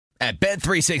At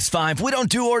Bet365, we don't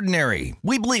do ordinary.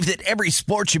 We believe that every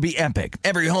sport should be epic.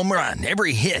 Every home run,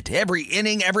 every hit, every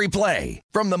inning, every play.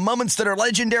 From the moments that are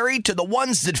legendary to the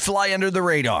ones that fly under the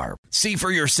radar. See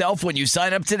for yourself when you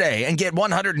sign up today and get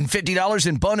 $150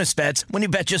 in bonus bets when you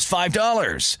bet just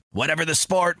 $5. Whatever the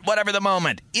sport, whatever the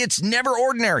moment, it's never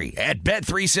ordinary at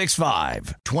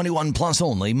Bet365. 21 plus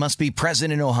only. Must be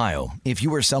present in Ohio. If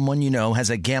you or someone you know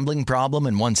has a gambling problem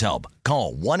and wants help,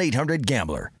 call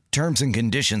 1-800-GAMBLER. Terms and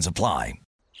conditions apply.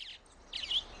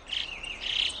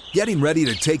 Getting ready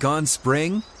to take on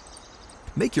spring?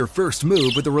 Make your first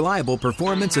move with the reliable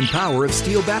performance and power of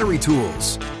Steel battery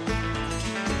tools.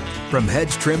 From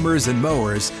hedge trimmers and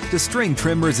mowers to string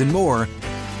trimmers and more,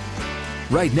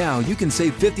 right now you can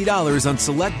save $50 on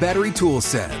select battery tool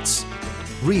sets.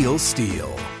 Real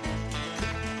Steel.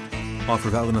 Offer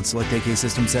valid on select AK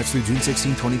system sets through June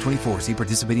 16, 2024. See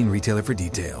participating retailer for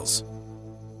details.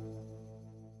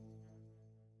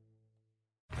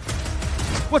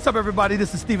 What's up, everybody?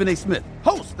 This is Stephen A. Smith,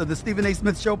 host of the Stephen A.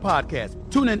 Smith Show podcast.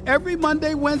 Tune in every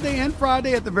Monday, Wednesday, and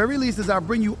Friday at the very least as I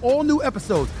bring you all new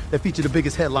episodes that feature the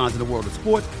biggest headlines in the world of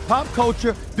sports, pop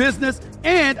culture, business,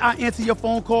 and I answer your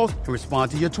phone calls and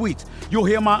respond to your tweets. You'll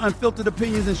hear my unfiltered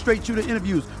opinions and straight-shooter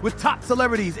interviews with top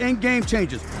celebrities and game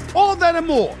changers. All of that and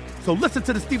more. So listen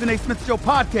to the Stephen A. Smith Show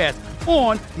podcast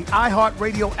on the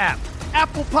iHeartRadio app,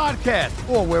 Apple Podcasts,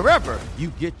 or wherever you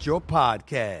get your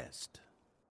podcast.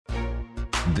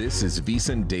 This is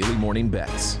VSiN Daily Morning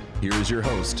Bets. Here is your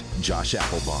host, Josh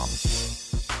Applebaum.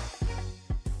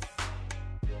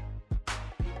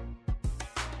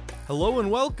 Hello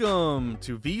and welcome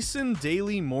to VSiN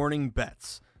Daily Morning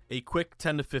Bets, a quick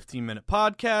 10 to 15 minute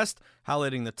podcast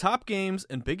highlighting the top games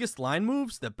and biggest line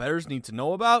moves that bettors need to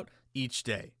know about each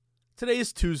day. Today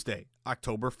is Tuesday,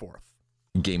 October 4th.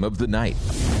 Game of the night.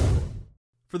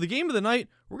 For the game of the night,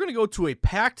 we're going to go to a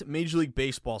packed Major League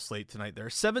Baseball slate tonight. There are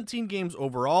 17 games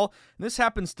overall, and this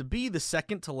happens to be the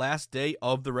second to last day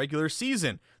of the regular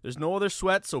season. There's no other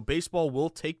sweat, so baseball will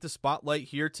take the spotlight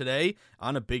here today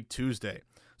on a big Tuesday.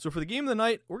 So for the game of the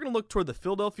night, we're going to look toward the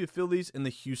Philadelphia Phillies and the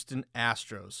Houston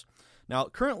Astros. Now,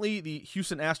 currently, the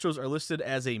Houston Astros are listed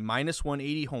as a minus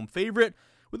 180 home favorite,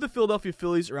 with the Philadelphia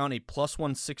Phillies around a plus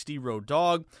 160 road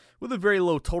dog, with a very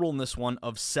low total in this one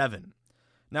of 7.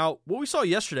 Now, what we saw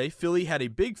yesterday, Philly had a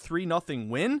big 3-0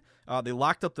 win. They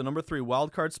locked up the number 3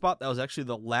 wildcard spot. That was actually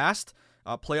the last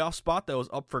playoff spot that was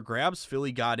up for grabs.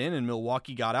 Philly got in and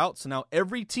Milwaukee got out. So now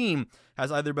every team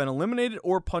has either been eliminated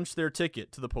or punched their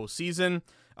ticket to the postseason.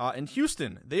 And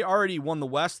Houston, they already won the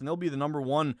West, and they'll be the number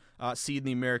 1 seed in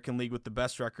the American League with the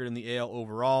best record in the AL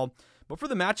overall. But for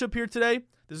the matchup here today,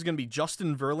 this is going to be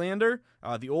Justin Verlander,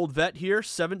 the old vet here,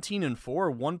 17-4,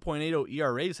 1.80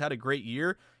 ERA. He's had a great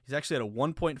year. He's actually had a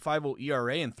 1.50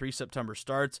 ERA in 3 September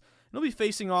starts. And he'll be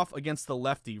facing off against the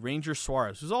lefty, Ranger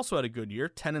Suarez, who's also had a good year,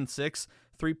 10-6,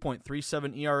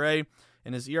 3.37 ERA.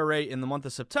 And his ERA in the month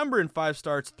of September in 5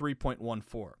 starts,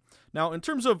 3.14. Now, in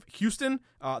terms of Houston,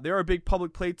 they are a big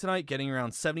public play tonight, getting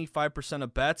around 75%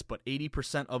 of bets, but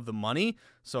 80% of the money.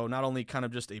 So not only kind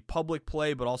of just a public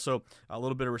play, but also a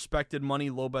little bit of respected money,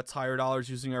 low bets, higher dollars,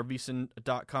 using our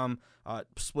VSiN.com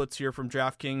splits here from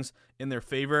DraftKings in their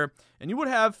favor. And you would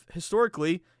have,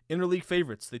 historically, interleague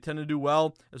favorites. They tend to do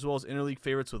well, as well as interleague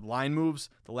favorites with line moves,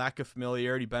 the lack of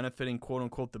familiarity benefiting,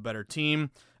 quote-unquote, the better team.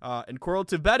 And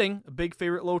correlative betting, a big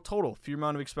favorite low total. Fewer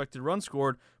amount of expected runs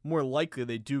scored, more likely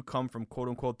they do come from,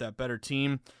 quote-unquote, that better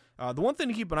team. The one thing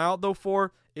to keep an eye out, though,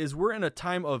 for is we're in a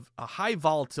time of a high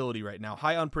volatility right now,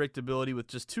 high unpredictability with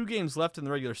just 2 games left in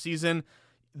the regular season.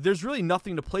 There's really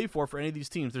nothing to play for any of these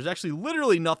teams. There's actually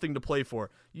literally nothing to play for.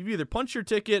 You've either punched your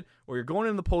ticket or you're going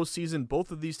in the postseason.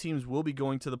 Both of these teams will be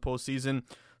going to the postseason.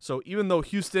 So even though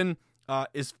Houston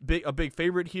is a big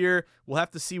favorite here, we'll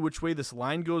have to see which way this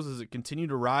line goes. Does it continue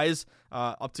to rise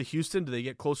up to Houston? Do they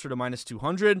get closer to minus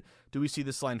 200? Do we see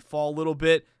this line fall a little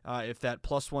bit? If that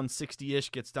plus 160-ish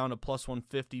gets down to plus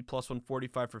 150, plus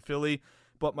 145 for Philly.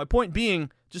 But my point being,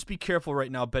 just be careful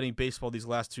right now betting baseball these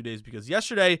last 2 days, because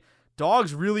yesterday,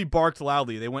 dogs really barked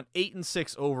loudly. They went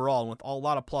 8-6 overall, and with a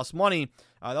lot of plus money,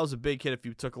 that was a big hit if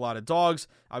you took a lot of dogs.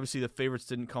 Obviously, the favorites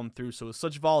didn't come through, so with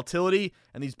such volatility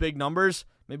and these big numbers,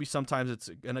 maybe sometimes it's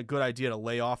a good idea to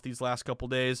lay off these last couple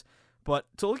days. But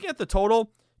to looking at the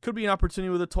total, could be an opportunity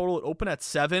with a total. It opened at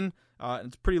 7.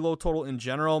 It's a pretty low total in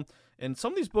general. And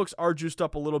some of these books are juiced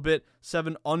up a little bit,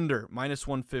 7 under, minus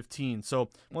 115. So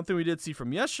one thing we did see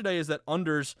from yesterday is that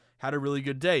unders had a really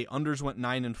good day. Unders went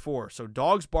 9-4. So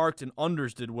dogs barked and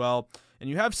unders did well. And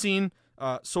you have seen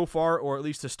so far, or at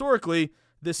least historically,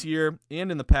 this year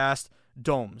and in the past,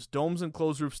 domes and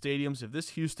closed roof stadiums. If this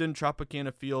Houston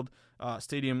Tropicana Field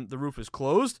stadium, the roof is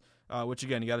closed, which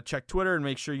again, you got to check Twitter and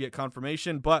make sure you get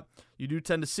confirmation, but you do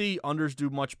tend to see unders do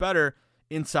much better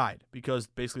inside because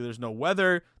basically there's no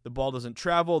weather, the ball doesn't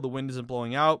travel, the wind isn't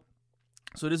blowing out.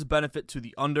 So it is a benefit to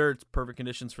the under. It's perfect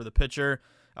conditions for the pitcher.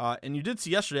 And you did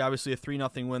see yesterday, obviously, a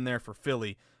 3-0 win there for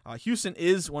Philly. Houston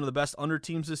is one of the best under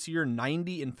teams this year,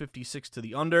 90-56 to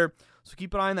the under. So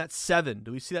keep an eye on that 7.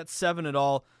 Do we see that 7 at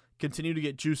all continue to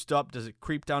get juiced up? Does it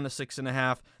creep down to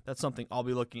 6.5? That's something I'll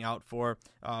be looking out for.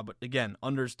 But again,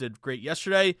 unders did great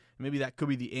yesterday. Maybe that could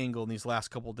be the angle in these last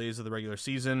couple of days of the regular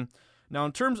season. Now,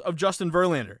 in terms of Justin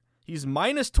Verlander, he's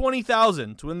minus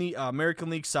 20,000 to win the American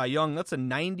League Cy Young. That's a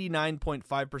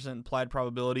 99.5% implied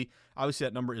probability. Obviously,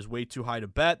 that number is way too high to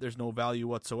bet. There's no value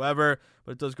whatsoever,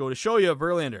 but it does go to show you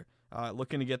Verlander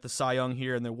looking to get the Cy Young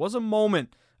here. And there was a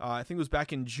moment, I think it was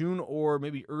back in June or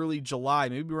maybe early July,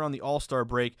 maybe around the All-Star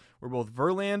break, where both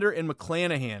Verlander and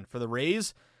McClanahan for the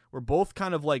Rays were both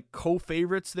kind of like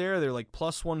co-favorites there. They're like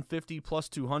plus 150, plus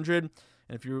 200.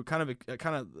 And if you kind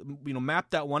of map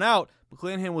that one out,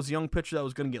 McClanahan was a young pitcher that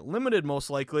was going to get limited most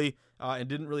likely, and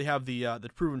didn't really have the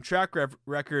proven track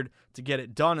record to get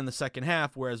it done in the second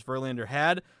half, whereas Verlander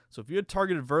had. So if you had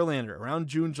targeted Verlander around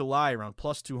June, July, around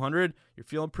plus 200, you're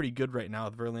feeling pretty good right now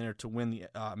with Verlander to win the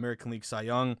American League Cy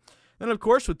Young. Then, of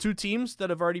course, with two teams that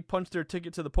have already punched their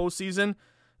ticket to the postseason,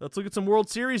 let's look at some World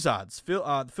Series odds.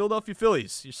 The Philadelphia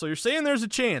Phillies. So you're saying there's a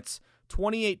chance,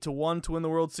 28-1 to win the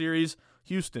World Series.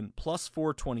 Houston, plus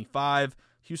 425.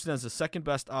 Houston has the second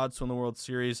best odds to win the World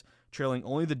Series, trailing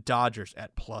only the Dodgers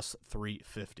at plus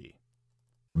 350.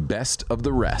 Best of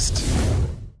the rest.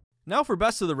 Now for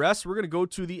best of the rest, we're going to go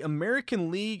to the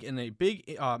American League in a big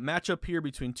matchup here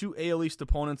between two AL East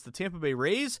opponents, the Tampa Bay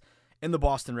Rays and the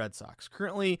Boston Red Sox.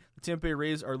 Currently, the Tampa Bay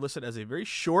Rays are listed as a very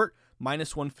short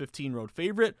minus 115 road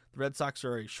favorite. The Red Sox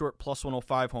are a short plus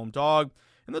 105 home dog,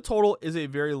 and the total is a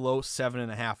very low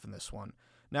 7.5 in this one.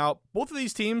 Now, both of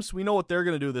these teams, we know what they're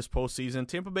going to do this postseason.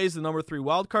 Tampa Bay is the number 3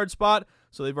 wildcard spot,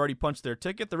 so they've already punched their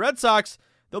ticket. The Red Sox,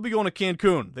 they'll be going to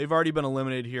Cancun. They've already been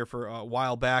eliminated here for a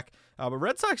while back. But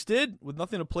Red Sox did, with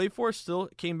nothing to play for, still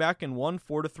came back and won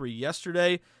 4-3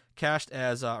 yesterday, cashed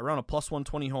as around a plus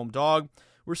 120 home dog.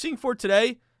 We're seeing for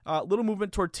today, a little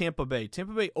movement toward Tampa Bay.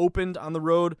 Tampa Bay opened on the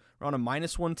road around a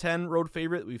minus 110 road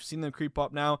favorite. We've seen them creep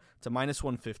up now to minus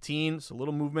 115, so a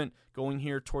little movement going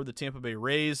here toward the Tampa Bay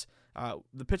Rays.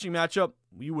 The pitching matchup,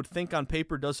 you would think on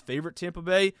paper, does favorite Tampa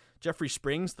Bay. Jeffrey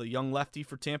Springs, the young lefty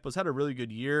for Tampa, has had a really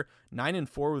good year,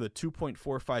 9-4 with a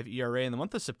 2.45 ERA. In the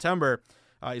month of September,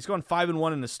 he's gone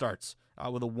 5-1 in his starts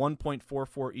with a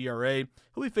 1.44 ERA.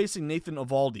 He'll be facing Nathan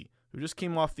Eovaldi, who just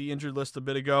came off the injured list a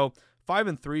bit ago.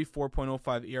 5-3,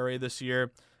 4.05 ERA this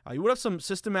year. You would have some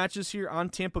system matches here on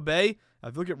Tampa Bay.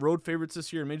 If you look at road favorites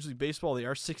this year in Major League Baseball, they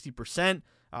are 60%.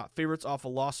 Favorites off a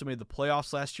loss who made the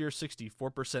playoffs last year,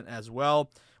 64% as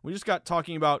well. We just got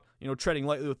talking about, treading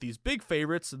lightly with these big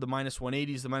favorites, the minus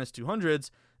 180s, the minus 200s.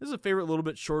 This is a favorite a little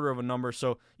bit shorter of a number,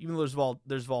 so even though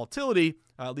there's volatility,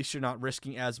 at least you're not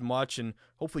risking as much and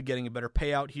hopefully getting a better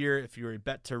payout here. If you're a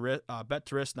bet to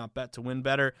risk, not bet to win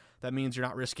better, that means you're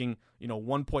not risking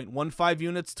 1.15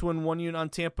 units to win 1 unit on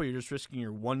Tampa. You're just risking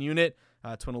your 1 unit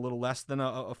to win a little less than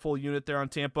a full unit there on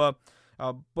Tampa.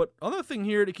 But another thing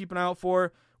here to keep an eye out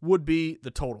for would be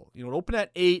the total. It opened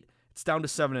at 8. It's down to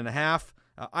 7.5.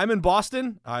 I'm in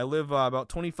Boston. I live about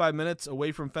 25 minutes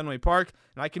away from Fenway Park,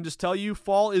 and I can just tell you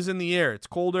fall is in the air. It's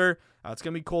colder. It's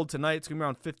going to be cold tonight. It's going to be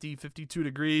around 50, 52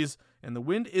 degrees, and the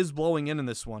wind is blowing in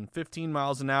this one, 15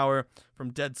 miles an hour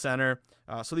from dead center.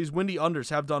 So these windy unders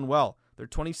have done well. They're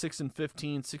 26-15,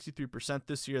 63%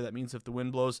 this year. That means if the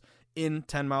wind blows in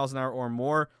 10 miles an hour or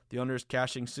more, the under is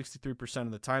cashing 63%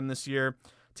 of the time this year.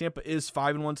 Tampa is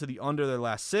 5-1 to the under their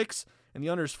last 6, and the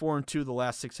under is 4-2 the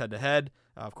last 6 head-to-head.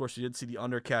 Of course, you did see the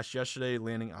under cash yesterday,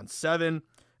 landing on 7.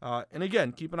 And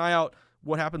again, keep an eye out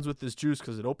what happens with this juice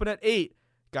because it opened at 8,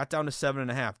 got down to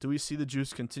 7.5. Do we see the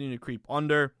juice continue to creep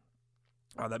under?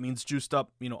 That means juiced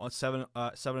up,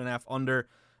 7.5 under,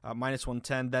 minus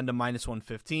 110, then to minus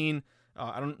 115.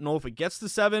 I don't know if it gets to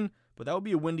 7, but that would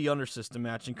be a windy under system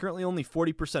match. And currently only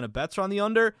 40% of bets are on the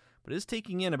under, but it is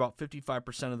taking in about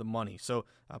 55% of the money. So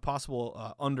a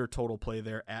possible under total play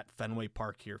there at Fenway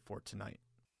Park here for tonight.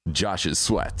 Josh's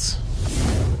Sweats.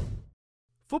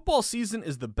 Football season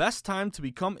is the best time to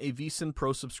become a VSiN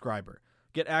Pro subscriber.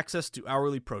 Get access to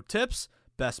hourly pro tips,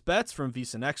 best bets from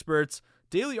VSiN experts,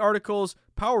 daily articles,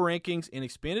 power rankings, and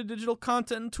expanded digital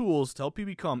content and tools to help you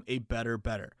become a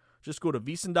better. Just go to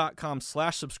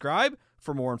vsin.com/subscribe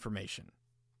for more information.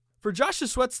 For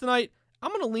Josh's Sweats tonight,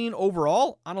 I'm going to lean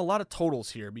overall on a lot of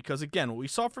totals here because, again, what we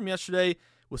saw from yesterday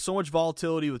with so much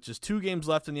volatility, with just 2 games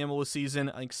left in the MLB season,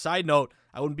 I think, side note,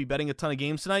 I wouldn't be betting a ton of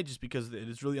games tonight just because it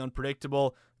is really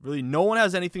unpredictable. Really, no one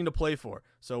has anything to play for.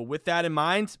 So with that in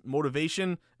mind,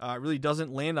 motivation really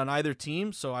doesn't land on either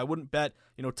team. So I wouldn't bet,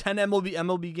 10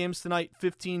 MLB games tonight,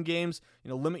 15 games.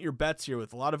 Limit your bets here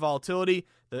with a lot of volatility.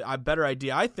 The better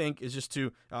idea, I think, is just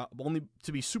to only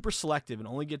to be super selective and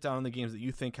only get down on the games that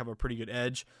you think have a pretty good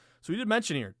edge. So we did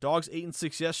mention here, dogs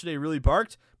 8-6 yesterday really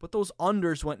barked, but those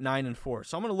unders went 9-4.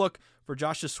 So I'm going to look for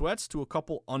Josh's sweats to a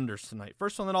couple unders tonight.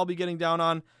 First one that I'll be getting down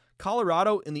on,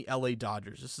 Colorado and the LA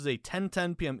Dodgers. This is a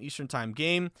 10:10 p.m. Eastern time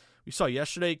game. We saw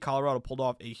yesterday Colorado pulled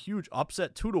off a huge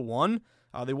upset, 2-1.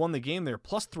 They won the game. They're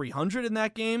plus 300 in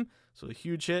that game. So a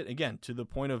huge hit, again, to the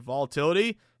point of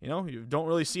volatility. You don't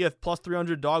really see a plus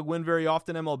 300 dog win very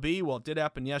often in MLB. Well, it did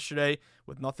happen yesterday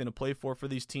with nothing to play for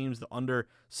these teams. The under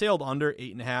sailed under,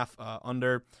 8.5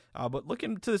 under. But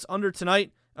looking to this under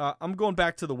tonight, I'm going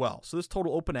back to the well. So this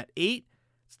total opened at 8.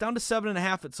 It's down to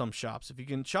 7.5 at some shops. If you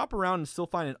can shop around and still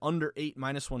find an under 8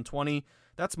 minus 120,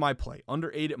 that's my play. Under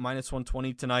 8 at minus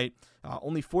 120 tonight.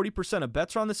 Only 40% of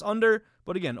bets are on this under,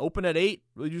 but again, open at 8,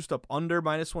 really juiced up under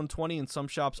minus 120, and some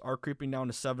shops are creeping down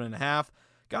to 7.5.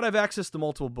 Got to have access to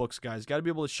multiple books, guys. Got to be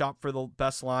able to shop for the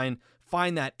best line.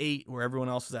 Find that 8 where everyone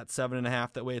else is at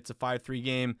 7.5. That way it's a 5-3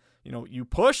 game. You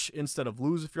push instead of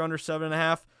lose if you're under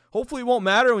 7.5. Hopefully it won't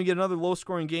matter when we get another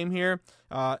low-scoring game here.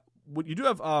 What you do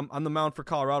have on the mound for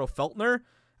Colorado, Feltner,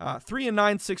 3-9,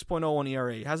 6.01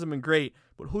 ERA. Hasn't been great,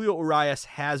 but Julio Urias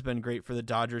has been great for the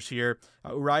Dodgers here.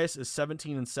 Urias is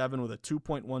 17-7 with a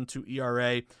 2.12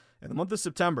 ERA. In the month of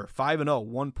September, 5-0,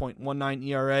 1.19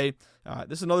 ERA.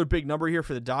 This is another big number here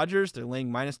for the Dodgers. They're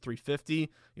laying minus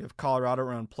 350. You have Colorado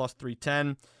around plus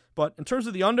 310. But in terms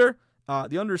of the under is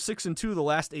 6-2 the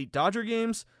last 8 Dodger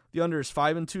games. The under is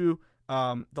 5-2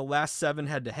 the last 7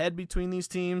 head-to-head between these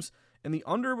teams. And the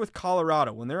under with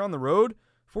Colorado, when they're on the road,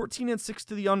 14-6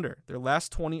 to the under, their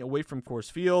last 20 away from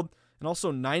Coors Field, and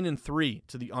also 9-3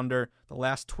 to the under, the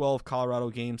last 12 Colorado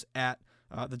games at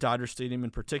the Dodger Stadium in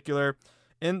particular.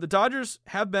 And the Dodgers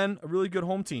have been a really good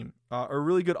home team, or a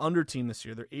really good under team this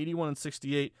year. They're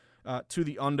 81-68 to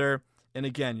the under. And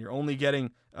again, you're only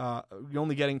getting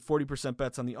 40%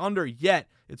 bets on the under, yet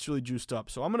it's really juiced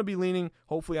up. So I'm going to be leaning,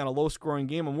 hopefully, on a low-scoring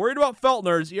game. I'm worried about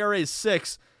Feltner's ERA is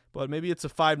 6, but maybe it's a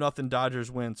 5-0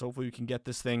 Dodgers win. So hopefully we can get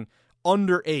this thing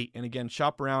under 8. And again,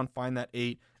 shop around, find that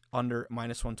 8 under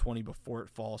minus 120 before it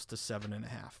falls to 7.5.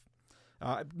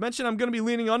 I mentioned I'm going to be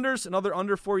leaning unders. Another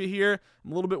under for you here.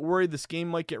 I'm a little bit worried this game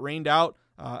might get rained out.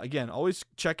 Again, always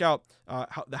check out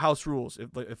the house rules.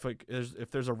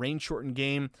 If there's a rain-shortened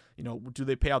game, do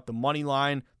they pay out the money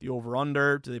line, the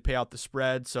over/under? Do they pay out the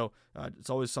spread? So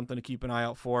it's always something to keep an eye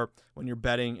out for when you're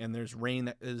betting and there's rain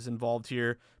that is involved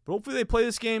here. But hopefully they play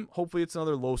this game. Hopefully it's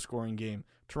another low-scoring game.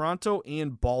 Toronto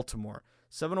and Baltimore.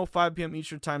 7:05 p.m.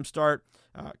 Eastern time start.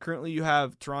 Currently you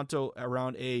have Toronto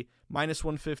around a minus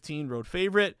 115 road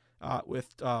favorite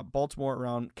with Baltimore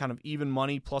around kind of even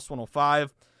money, plus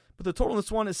 105. But the total in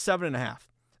this one is 7.5.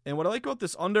 And what I like about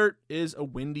this under is a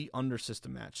windy under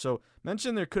system match. So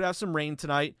mentioned there could have some rain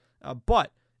tonight,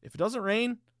 but if it doesn't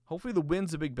rain, hopefully the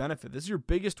wind's a big benefit. This is your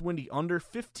biggest windy under,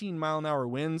 15-mile-an-hour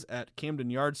winds at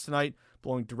Camden Yards tonight,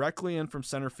 blowing directly in from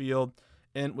center field.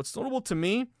 And what's notable to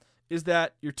me is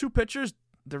that your 2 pitchers,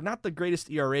 they're not the greatest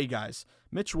ERA guys.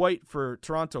 Mitch White for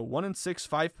Toronto, 1-6,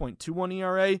 5.21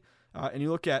 ERA. And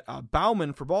you look at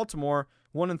Bauman for Baltimore,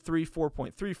 1-3,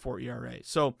 4.34 ERA.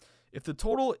 So if the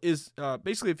total is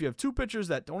basically if you have 2 pitchers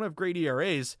that don't have great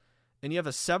ERAs and you have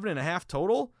a 7.5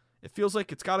 total, it feels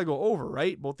like it's got to go over,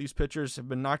 right? Both these pitchers have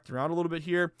been knocked around a little bit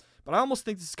here, but I almost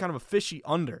think this is kind of a fishy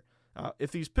under.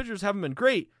 If these pitchers haven't been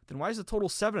great, then why is the total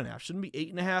 7.5? Shouldn't it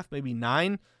be 8.5, maybe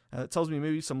 9? That tells me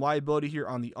maybe some liability here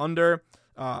on the under.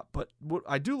 But what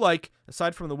I do like,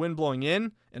 aside from the wind blowing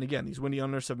in, and again, these windy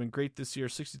unders have been great this year,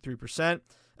 63%,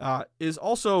 is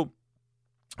also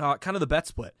kind of the bet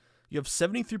split. You have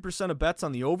 73% of bets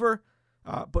on the over,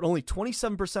 but only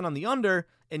 27% on the under,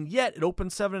 and yet it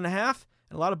opens 7.5,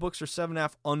 and a lot of books are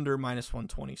 7.5 under minus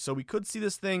 120. So we could see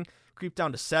this thing creep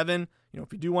down to 7.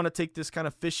 If you do want to take this kind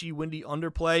of fishy, windy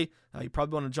underplay, you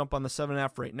probably want to jump on the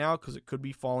 7.5 right now because it could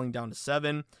be falling down to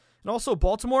 7. And also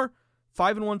Baltimore,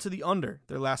 5-1 to the under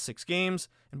their last 6 games,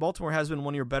 and Baltimore has been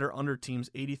one of your better under teams,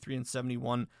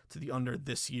 83-71 to the under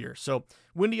this year. So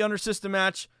windy under system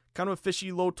match, kind of a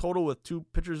fishy low total with 2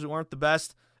 pitchers who aren't the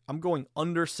best. I'm going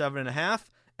under 7.5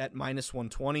 at minus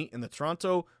 120 in the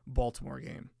Toronto-Baltimore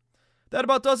game. That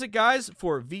about does it, guys,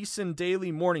 for VSiN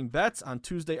Daily Morning Bets on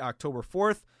Tuesday, October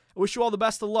 4th. I wish you all the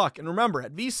best of luck. And remember,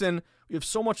 at VSiN, we have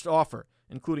so much to offer,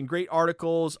 including great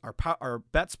articles. Our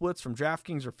bet splits from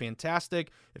DraftKings are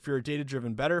fantastic. If you're a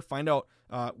data-driven bettor, find out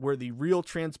where the real,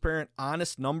 transparent,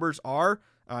 honest numbers are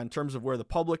in terms of where the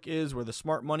public is, where the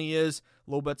smart money is,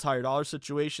 low bets, higher dollar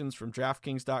situations from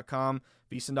DraftKings.com,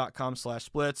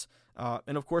 VSiN.com/splits.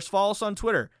 And of course, follow us on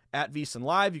Twitter at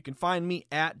VSiNLive. You can find me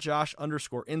at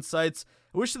Josh_insights.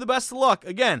 I wish you the best of luck.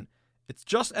 Again, it's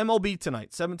just MLB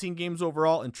tonight, 17 games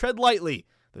overall, and tread lightly.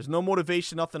 There's no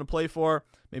motivation, nothing to play for.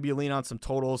 Maybe you lean on some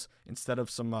totals instead of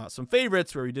some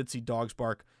favorites, where we did see dogs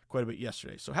bark quite a bit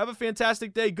yesterday. So have a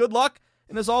fantastic day. Good luck.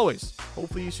 And as always,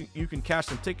 hopefully you can cash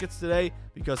some tickets today,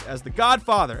 because as the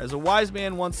Godfather, as a wise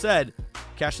man once said,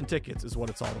 cashing tickets is what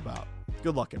it's all about.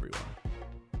 Good luck, everyone.